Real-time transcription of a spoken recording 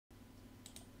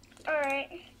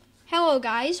Alright. Hello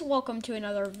guys, welcome to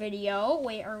another video.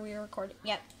 Wait, are we recording?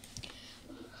 Yep.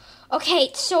 Okay,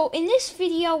 so in this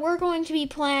video we're going to be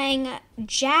playing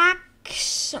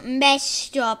Jack's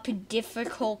messed up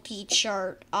difficulty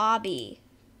chart obby.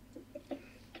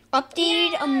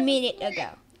 Updated a minute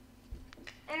ago.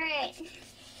 Alright.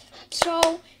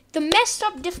 So the messed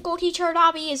up difficulty chart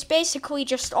obby is basically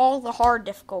just all the hard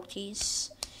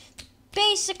difficulties.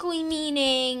 Basically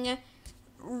meaning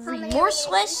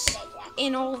remorseless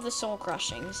in all of the soul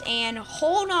crushings. And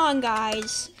hold on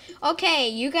guys. Okay,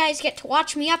 you guys get to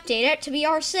watch me update it to be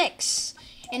R6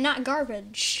 and not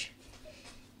garbage.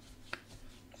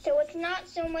 So it's not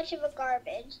so much of a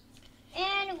garbage.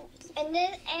 And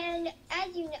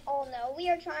as you all know, we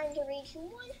are trying to reach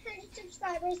 100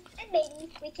 subscribers and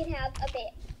maybe we can have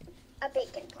a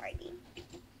bacon party.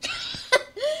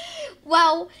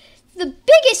 Well, the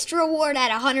biggest reward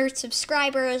at 100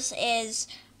 subscribers is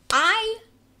I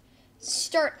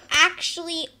start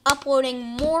actually uploading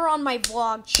more on my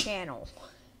vlog channel.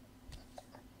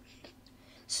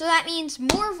 So that means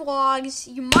more vlogs.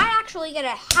 You might actually get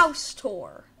a house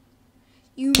tour.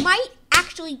 You might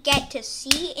actually get to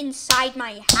see inside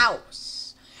my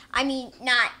house. I mean,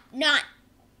 not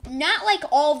like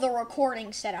all the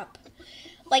recording setup.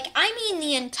 Like, I mean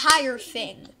the entire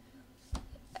thing.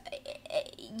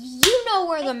 You know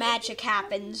where the magic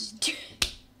happens.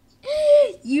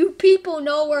 You people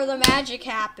know where the magic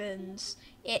happens.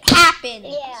 It happens.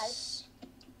 Yes.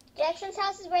 Jackson's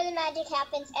house is where the magic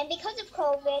happens, and because of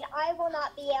COVID, I will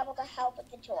not be able to help with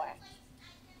the tour.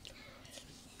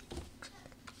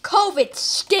 COVID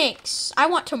stinks. I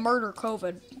want to murder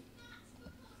COVID.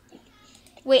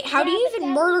 Wait, how do you even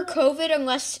murder COVID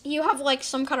unless you have like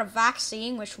some kind of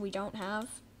vaccine, which we don't have?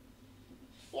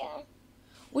 Yeah.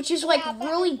 Which is like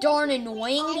really darn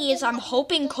annoying because I'm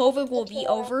hoping COVID will be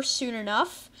over soon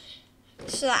enough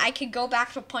so that I could go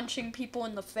back to punching people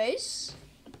in the face.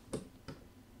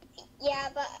 Yeah,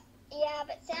 but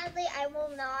sadly I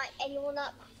will not, and you will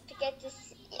not get to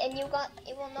see, you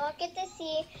will not get to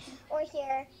see or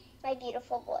hear my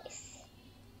beautiful voice.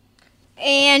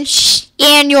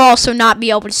 And you'll also not be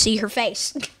able to see her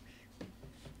face.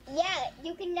 Yeah,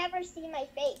 you can never see my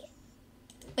face.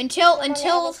 Until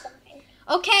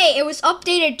okay, it was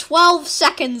updated 12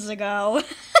 seconds ago.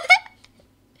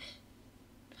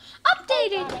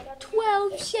 Updated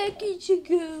 12 seconds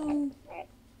ago.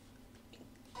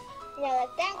 Now that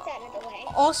that's out of the way.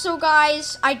 Also,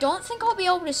 guys, I don't think I'll be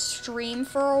able to stream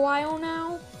for a while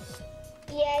now.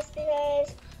 Yes,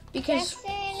 because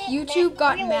Jackson YouTube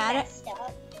got really mad at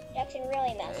Jackson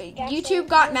really messed. YouTube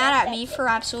got mad at me for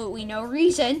absolutely no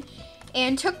reason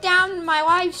and took down my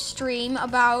live stream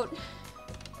about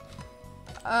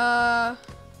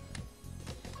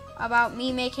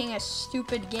me making a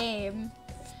stupid game.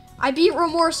 I beat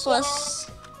Remorseless.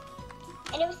 Yeah.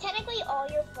 And it was technically all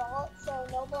your fault, so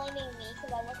no blaming me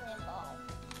because I wasn't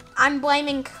involved. I'm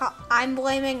blaming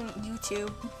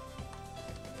YouTube.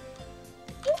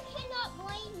 You cannot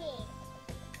blame me.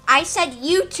 I said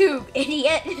YouTube,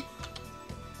 idiot.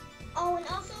 Oh, and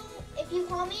also, if you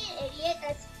call me an idiot,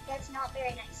 that's not very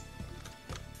nice.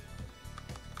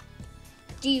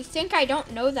 Do you think I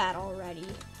don't know that already?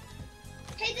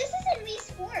 Hey, this isn't Wii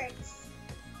Sports.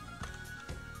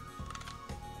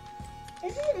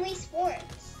 This isn't Wii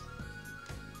Sports.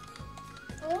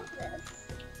 I love this.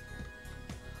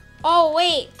 Oh,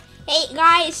 wait. Hey,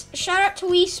 guys, shout out to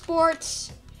Wii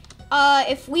Sports.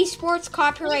 If Wii Sports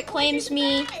copyright claims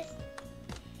me,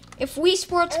 if Wii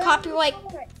Sports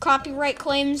copyright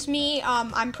claims me,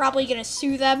 I'm probably gonna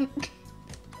sue them.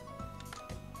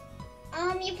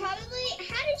 You probably,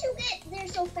 how did you get there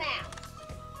so fast?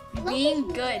 Being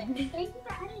good. Thank you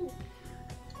for adding me.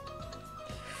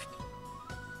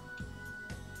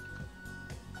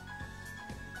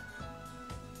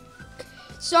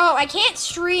 So, I can't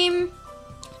stream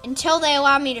until they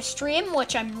allow me to stream,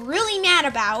 which I'm really mad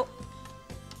about.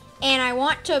 And I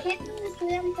want to... You can't sue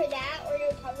them for that, or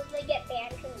you'll probably get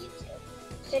banned from YouTube.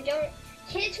 So don't...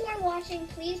 Kids who are watching,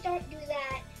 please don't do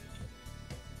that.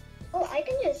 Oh, I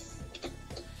can just...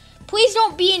 Please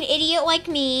don't be an idiot like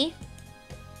me.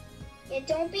 Yeah,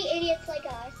 don't be idiots like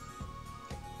us.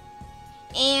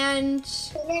 And...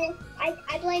 then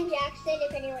I blame Jackson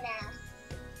if anyone asks.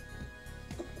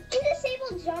 You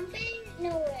disabled jumping?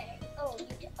 No way. Oh,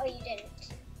 you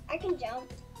didn't. I can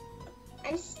jump.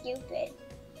 I'm stupid.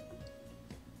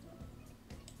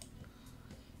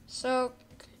 So,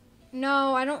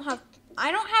 no, I don't have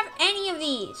any of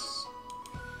these.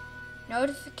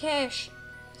 Notification.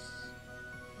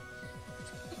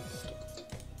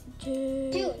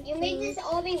 Dude, you made this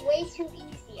all be way too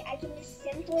easy. I can just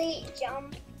simply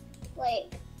jump,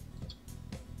 like,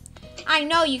 I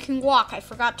know you can walk. I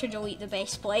forgot to delete the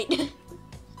base plate.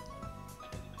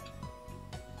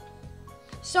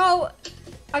 So,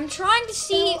 I'm trying to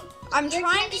see. You're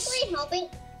technically helping.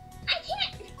 I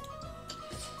can't.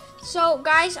 So,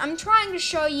 guys, I'm trying to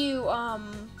show you,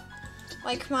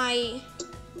 like my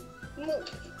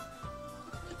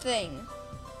thing.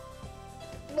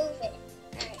 Move it.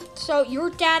 Alright. So, your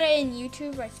data in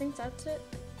YouTube, I think that's it.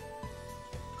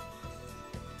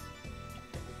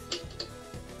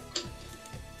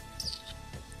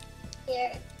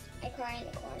 Here, I cry in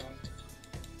the corner.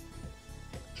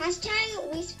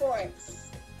 Hashtag Wii Sports.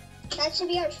 That should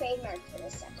be our trademark for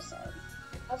this episode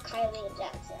of Kylie and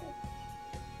Jackson.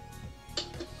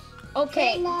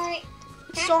 Okay. Trademark.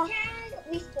 So,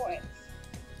 Hashtag Wii Sports.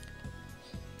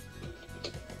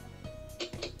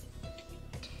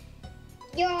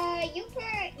 You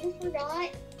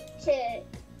forgot to.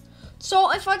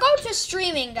 So if I go to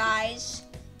streaming, guys,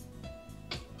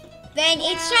 then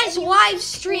it says live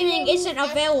streaming isn't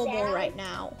available right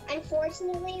now.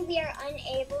 Unfortunately, we are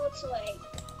unable to stream.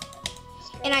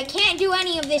 And I can't do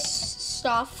any of this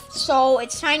stuff, so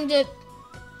it's time to.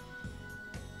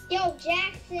 Yo,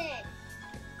 Jackson.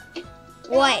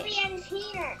 What? The OBM's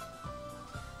here.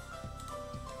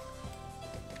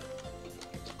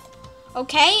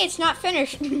 Okay, it's not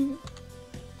finished.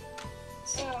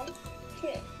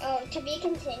 To be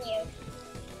continued.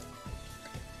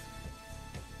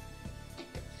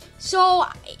 So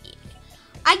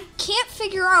I can't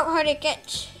figure out how to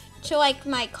get to like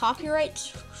my copyright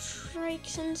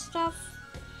strikes and stuff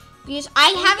because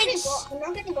I'm not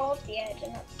gonna go off the edge.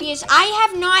 Because I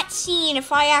have not seen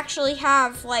if I actually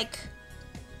have like.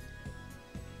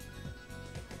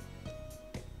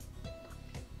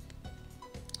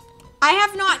 I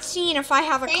have not seen if I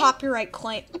have a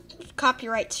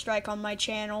copyright strike on my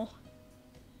channel.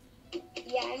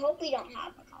 Yeah, I hope we don't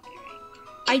have a copyright.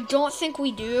 I don't think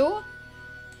we do.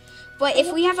 But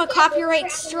if we have a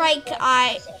copyright strike,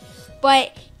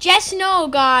 but just know,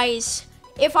 guys,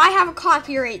 if I have a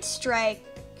copyright strike,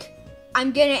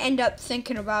 I'm gonna end up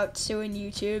thinking about suing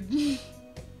YouTube.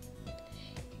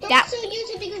 That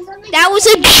was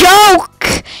a joke.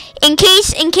 In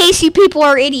case you people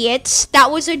are idiots, that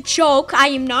was a joke. I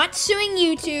am not suing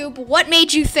YouTube. What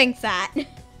made you think that?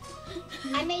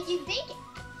 I made you think.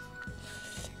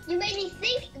 You made me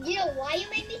think. You know why you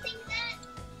made me think that?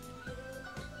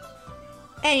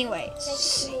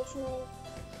 Anyways.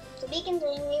 To be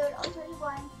continued. I'll tell you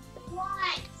why.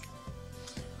 What?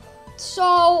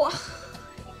 So,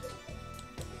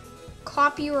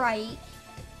 copyright.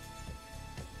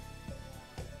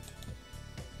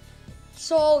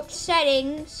 So,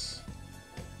 settings.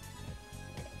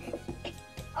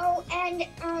 Oh, and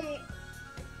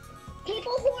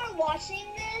people who are watching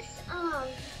this,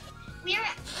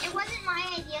 it wasn't my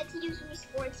idea to use Wii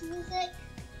Sports music,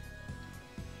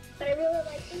 but I really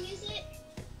like the music.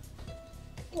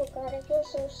 Oh God, I feel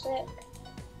so sick.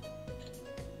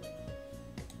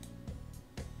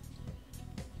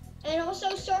 And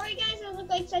also, sorry guys, I look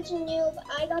like such a noob.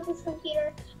 I got this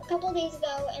computer a couple days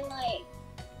ago, and I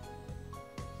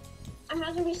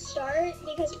had to restart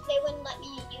because they wouldn't let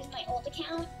me use my old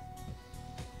account.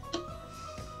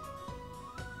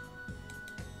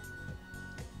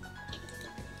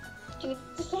 Dude,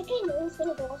 the second I know it's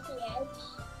gonna go off the edge.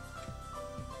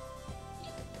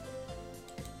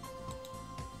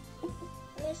 I'm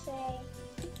gonna say.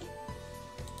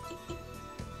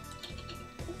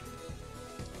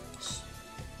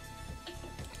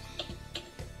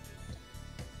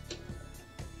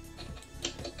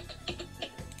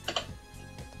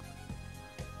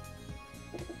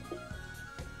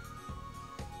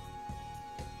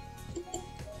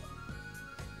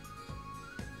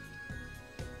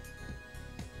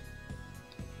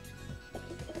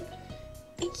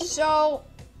 So,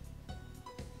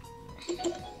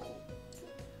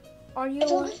 are you?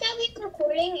 So let's now be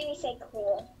recording and you say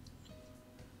cool.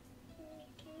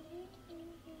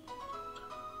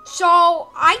 So,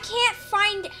 I can't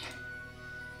find.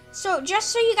 So, just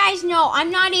so you guys know,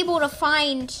 I'm not able to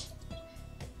find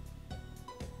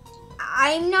your.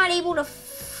 I am not able to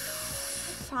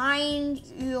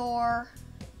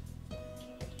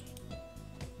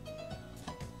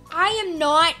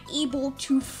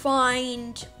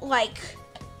find,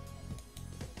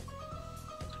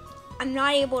 I'm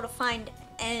not able to find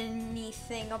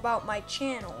anything about my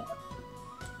channel.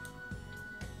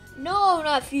 No,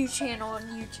 not view channel on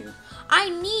YouTube. I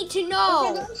need to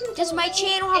know, does my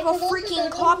channel have a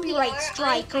freaking copyright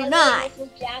strike or not?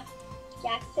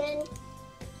 Jackson,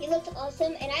 he looks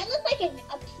awesome, and I look like a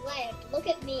pleb. Look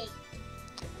at me.